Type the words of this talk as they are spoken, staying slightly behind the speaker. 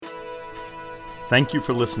Thank you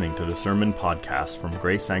for listening to the Sermon Podcast from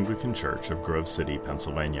Grace Anglican Church of Grove City,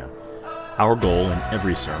 Pennsylvania. Our goal in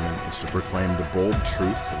every sermon is to proclaim the bold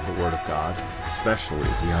truth of the Word of God, especially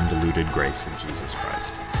the undiluted grace of Jesus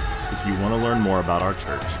Christ. If you want to learn more about our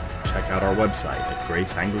church, check out our website at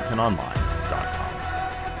graceanglicanonline.com.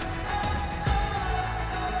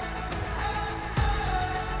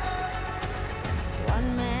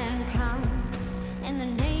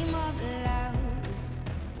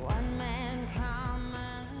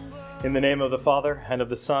 In the name of the Father, and of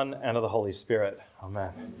the Son, and of the Holy Spirit.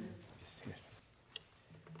 Amen.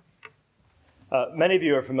 Many of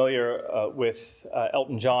you are familiar with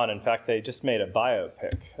Elton John. In fact, they just made a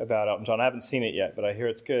biopic about Elton John. I haven't seen it yet, but I hear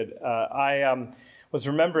it's good. I was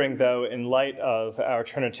remembering, though, in light of our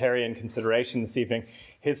Trinitarian consideration this evening,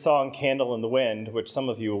 his song Candle in the Wind, which some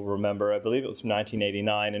of you will remember. I believe it was from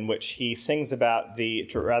 1989, in which he sings about the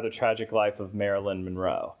rather tragic life of Marilyn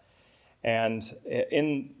Monroe. And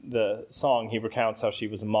in the song, he recounts how she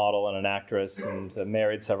was a model and an actress and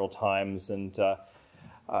married several times. And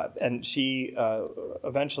she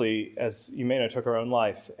eventually, as you may know, took her own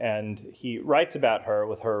life. And he writes about her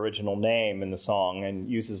with her original name in the song and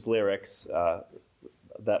uses lyrics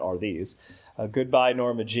that are these. Goodbye,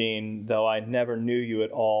 Norma Jean, though I never knew you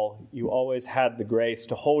at all, you always had the grace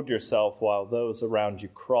to hold yourself while those around you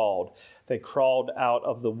crawled. They crawled out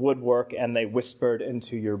of the woodwork and they whispered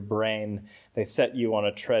into your brain. They set you on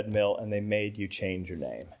a treadmill and they made you change your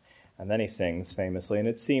name. And then he sings famously, and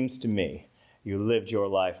it seems to me you lived your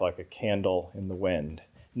life like a candle in the wind,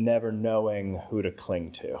 never knowing who to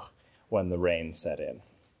cling to when the rain set in.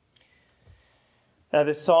 Now,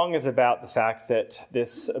 this song is about the fact that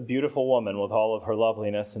this beautiful woman, with all of her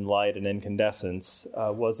loveliness and light and incandescence,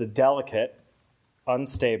 was a delicate,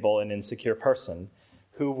 unstable, and insecure person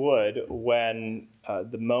who would, when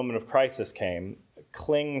the moment of crisis came,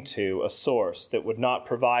 cling to a source that would not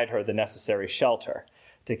provide her the necessary shelter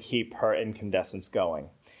to keep her incandescence going.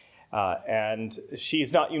 And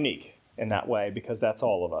she's not unique in that way, because that's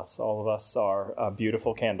all of us. All of us are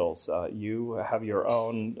beautiful candles. You have your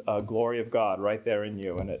own glory of God right there in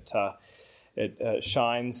you, and it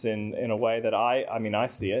shines in a way that I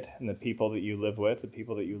see it, and the people that you live with, the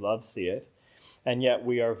people that you love see it. And yet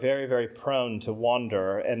we are very, very prone to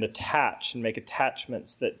wander and attach and make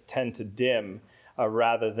attachments that tend to dim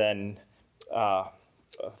rather than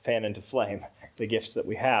fan into flame the gifts that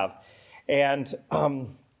we have. And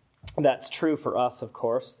that's true for us, of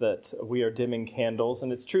course, that we are dimming candles.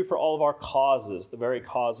 And it's true for all of our causes. The very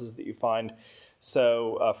causes that you find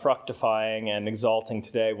so fructifying and exalting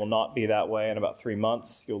today will not be that way in about 3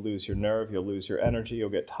 months. You'll lose your nerve, you'll lose your energy, you'll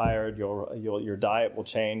get tired, your diet will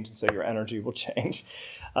change, and so your energy will change.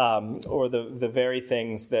 Or the very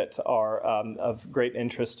things that are of great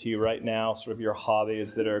interest to you right now, sort of your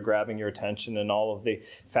hobbies that are grabbing your attention, and all of the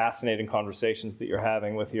fascinating conversations that you're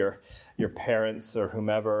having with your parents or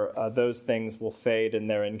whomever, those things will fade in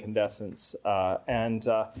their incandescence. And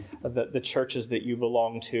the churches that you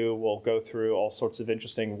belong to will go through all sorts of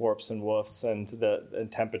interesting warps and woofs, and the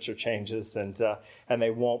temperature changes, and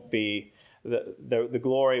they won't be, the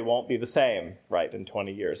glory won't be the same, right, in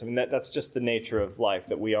 20 years. I mean, that's just the nature of life,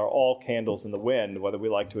 that we are all candles in the wind, whether we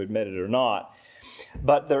like to admit it or not.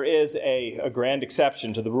 But there is a grand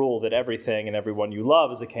exception to the rule that everything and everyone you love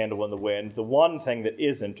is a candle in the wind. The one thing that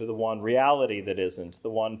isn't, or the one reality that isn't, the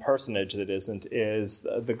one personage that isn't, is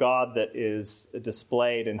the God that is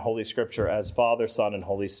displayed in Holy Scripture as Father, Son, and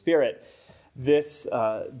Holy Spirit. This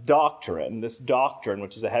doctrine,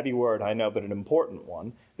 which is a heavy word, I know, but an important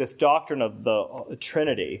one, this doctrine of the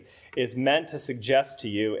Trinity is meant to suggest to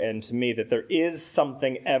you and to me that there is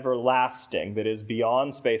something everlasting that is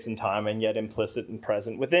beyond space and time and yet implicit and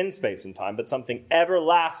present within space and time, but something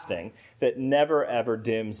everlasting that never ever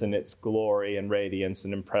dims in its glory and radiance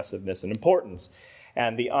and impressiveness and importance.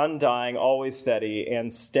 And the undying, always steady,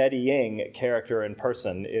 and steadying character and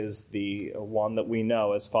person is the one that we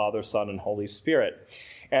know as Father, Son, and Holy Spirit.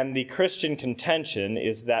 And the Christian contention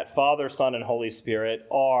is that Father, Son, and Holy Spirit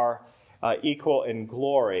are equal in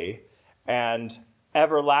glory and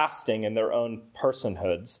everlasting in their own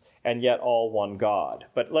personhoods, and yet all one God.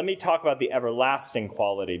 But let me talk about the everlasting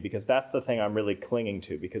quality, because that's the thing I'm really clinging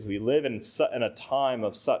to, because we live in a time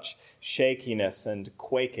of such shakiness and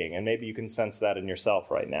quaking, and maybe you can sense that in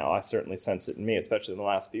yourself right now. I certainly sense it in me, especially in the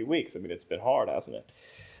last few weeks. I mean, it's been hard, hasn't it?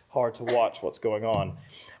 Hard to watch what's going on.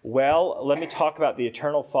 Well, let me talk about the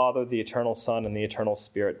eternal Father, the eternal Son, and the eternal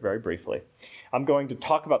Spirit very briefly. I'm going to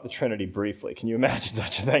talk about the Trinity briefly. Can you imagine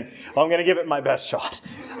such a thing? Well, I'm going to give it my best shot.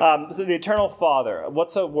 So the eternal Father,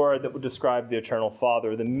 what's a word that would describe the eternal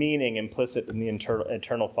Father, the meaning implicit in the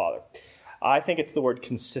eternal Father? I think it's the word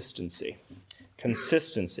consistency.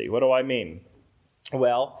 consistency. What do I mean?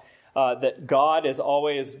 Well, that God is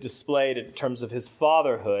always displayed in terms of his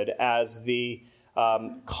fatherhood as the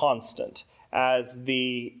constant, as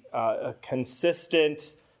the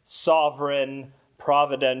consistent, sovereign,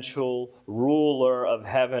 providential ruler of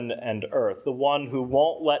heaven and earth, the one who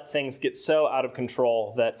won't let things get so out of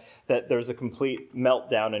control that there's a complete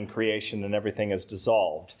meltdown in creation and everything is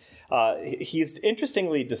dissolved. He's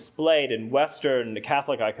interestingly displayed in Western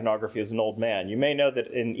Catholic iconography as an old man. You may know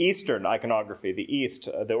that in Eastern iconography, the East,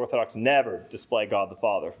 the Orthodox never display God the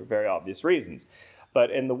Father for very obvious reasons. But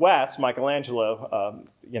in the West, Michelangelo,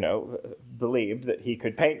 believed that he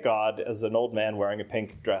could paint God as an old man wearing a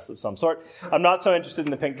pink dress of some sort. I'm not so interested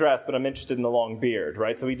in the pink dress, but I'm interested in the long beard,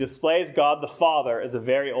 right? So he displays God the Father as a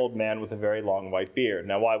very old man with a very long white beard.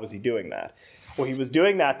 Now, why was he doing that? Well, he was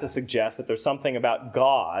doing that to suggest that there's something about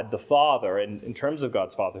God, the Father, in terms of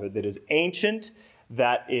God's fatherhood, that is ancient,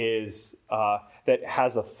 that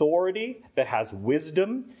has authority, that has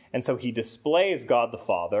wisdom. And so he displays God the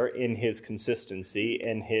Father in his consistency,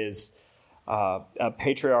 in his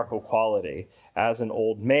patriarchal quality as an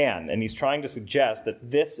old man. And he's trying to suggest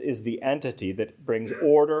that this is the entity that brings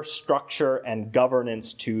order, structure, and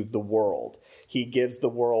governance to the world. He gives the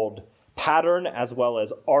world pattern as well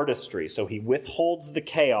as artistry. So he withholds the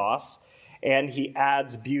chaos and he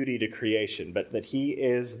adds beauty to creation, but that he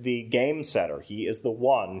is the game setter. He is the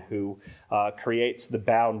one who creates the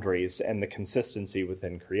boundaries and the consistency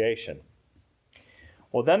within creation.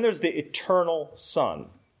 Well, then there's the eternal Son.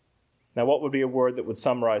 Now, what would be a word that would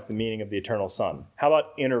summarize the meaning of the eternal Son? How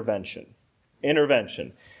about intervention?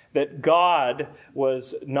 Intervention. That God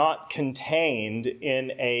was not contained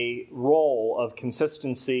in a role of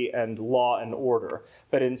consistency and law and order,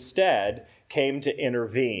 but instead came to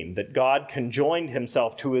intervene, that God conjoined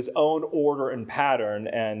himself to his own order and pattern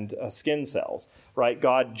and skin cells, right?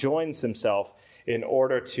 God joins himself in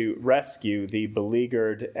order to rescue the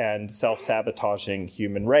beleaguered and self-sabotaging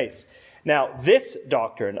human race. Now, this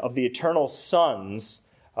doctrine of the eternal Son's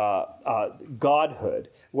godhood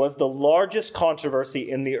was the largest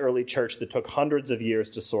controversy in the early church that took hundreds of years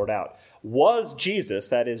to sort out. Was Jesus,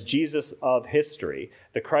 that is Jesus of history,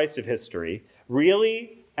 the Christ of history,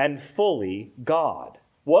 really and fully God?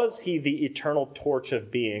 Was he the eternal torch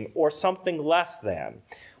of being or something less than?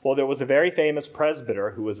 Well, there was a very famous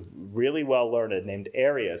presbyter who was really well learned named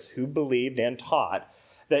Arius who believed and taught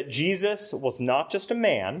that Jesus was not just a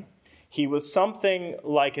man. He was something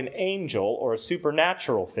like an angel or a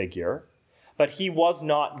supernatural figure, but he was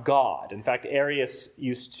not God. In fact, Arius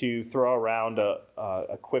used to throw around a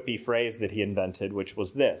quippy phrase that he invented, which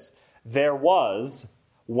was this: there was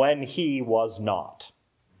when he was not.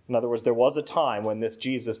 In other words, there was a time when this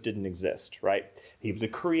Jesus didn't exist, right? He was a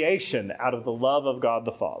creation out of the love of God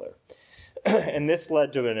the Father. And this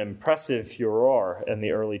led to an impressive furor in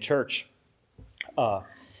the early church.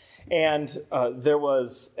 And there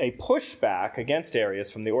was a pushback against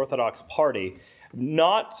Arius from the Orthodox party,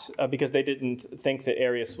 not because they didn't think that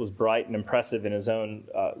Arius was bright and impressive in his own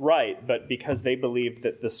right, but because they believed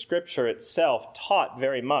that the Scripture itself taught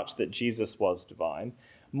very much that Jesus was divine.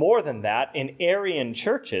 More than that, in Arian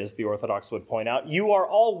churches, the Orthodox would point out, you are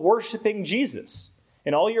all worshiping Jesus.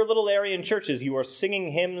 In all your little Arian churches, you are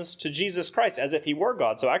singing hymns to Jesus Christ as if he were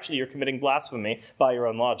God. So actually, you're committing blasphemy by your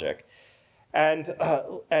own logic. And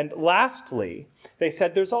lastly, they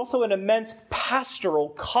said there's also an immense pastoral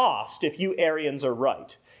cost if you Arians are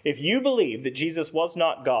right. If you believe that Jesus was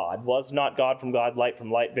not God from God, light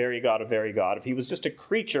from light, very God of very God, if he was just a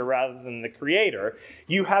creature rather than the creator,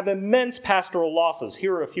 you have immense pastoral losses.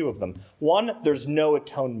 Here are a few of them. One, there's no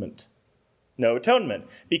atonement. No atonement,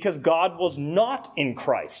 because God was not in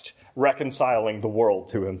Christ reconciling the world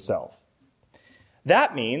to himself.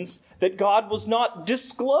 That means that God was not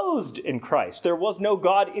disclosed in Christ. There was no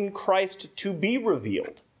God in Christ to be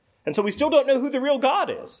revealed. And so we still don't know who the real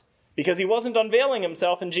God is, because he wasn't unveiling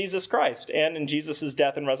himself in Jesus Christ and in Jesus'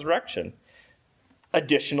 death and resurrection.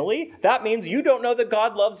 Additionally, that means you don't know that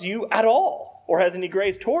God loves you at all or has any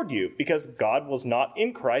grace toward you, because God was not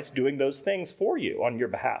in Christ doing those things for you on your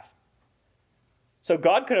behalf. So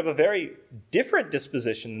God could have a very different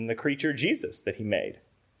disposition than the creature Jesus that he made.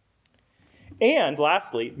 And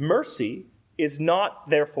lastly, mercy is not,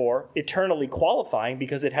 therefore, eternally qualifying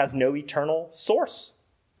because it has no eternal source.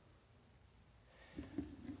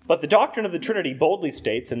 But the doctrine of the Trinity boldly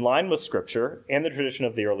states, in line with Scripture and the tradition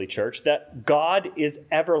of the early church, that God is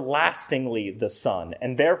everlastingly the Son,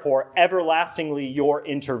 and therefore everlastingly your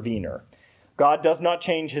intervener. God does not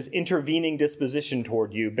change his intervening disposition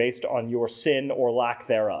toward you based on your sin or lack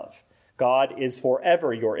thereof. God is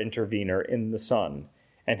forever your intervener in the Son,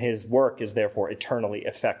 and his work is therefore eternally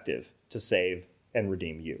effective to save and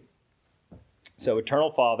redeem you. So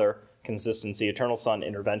eternal Father, consistency, eternal Son,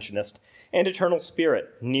 interventionist, and eternal Spirit,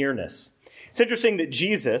 nearness. It's interesting that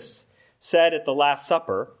Jesus said at the Last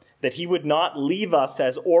Supper that he would not leave us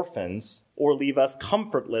as orphans or leave us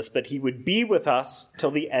comfortless, but he would be with us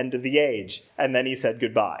till the end of the age. And then he said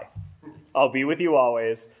goodbye. I'll be with you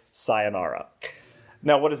always. Sayonara.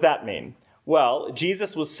 Now, what does that mean? Well,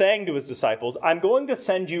 Jesus was saying to his disciples, I'm going to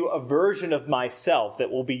send you a version of myself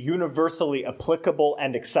that will be universally applicable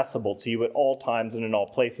and accessible to you at all times and in all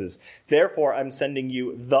places. Therefore, I'm sending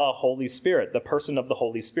you the Holy Spirit, the person of the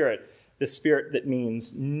Holy Spirit, the Spirit that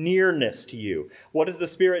means nearness to you. What does the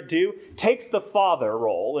Spirit do? Takes the Father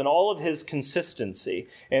role in all of his consistency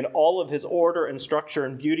and all of his order and structure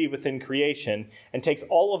and beauty within creation, and takes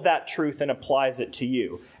all of that truth and applies it to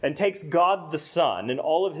you. And takes God the Son and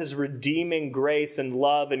all of his redeeming grace and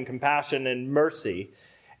love and compassion and mercy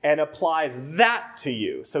and applies that to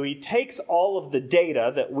you. So he takes all of the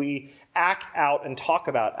data that we act out and talk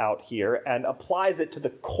about out here and applies it to the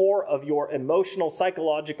core of your emotional,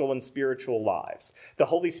 psychological, and spiritual lives. The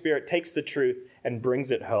Holy Spirit takes the truth and brings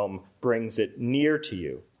it home, brings it near to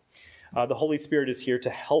you. The Holy Spirit is here to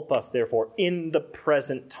help us, therefore, in the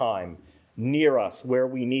present time, near us where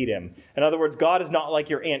we need him. In other words, God is not like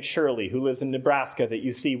your Aunt Shirley who lives in Nebraska that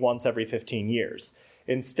you see once every 15 years.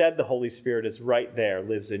 Instead, the Holy Spirit is right there,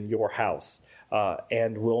 lives in your house,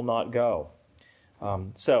 and will not go.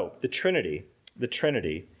 So the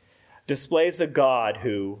Trinity displays a God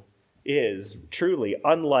who is truly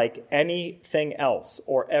unlike anything else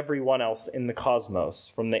or everyone else in the cosmos.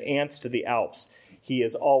 From the ants to the Alps, he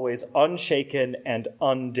is always unshaken and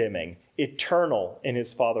undimming, eternal in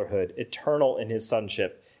his fatherhood, eternal in his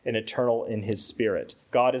sonship, and eternal in his spirit.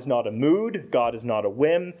 God is not a mood, God is not a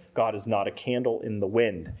whim, God is not a candle in the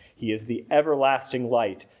wind. He is the everlasting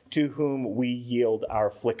light to whom we yield our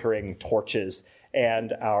flickering torches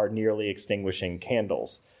and our nearly extinguishing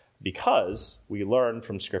candles, because we learn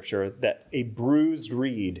from Scripture that a bruised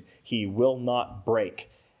reed he will not break,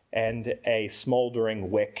 and a smoldering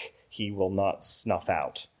wick he will not snuff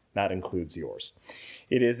out. That includes yours.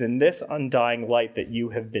 It is in this undying light that you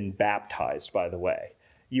have been baptized, by the way.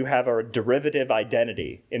 You have a derivative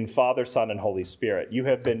identity in Father, Son, and Holy Spirit. You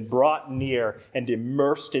have been brought near and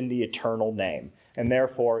immersed in the eternal name, and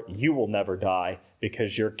therefore you will never die,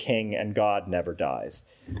 because your King and God never dies.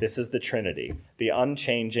 This is the Trinity, the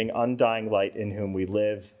unchanging, undying light in whom we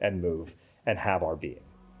live and move and have our being.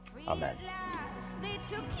 Amen. They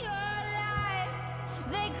took your life,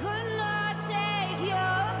 they could not take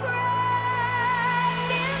your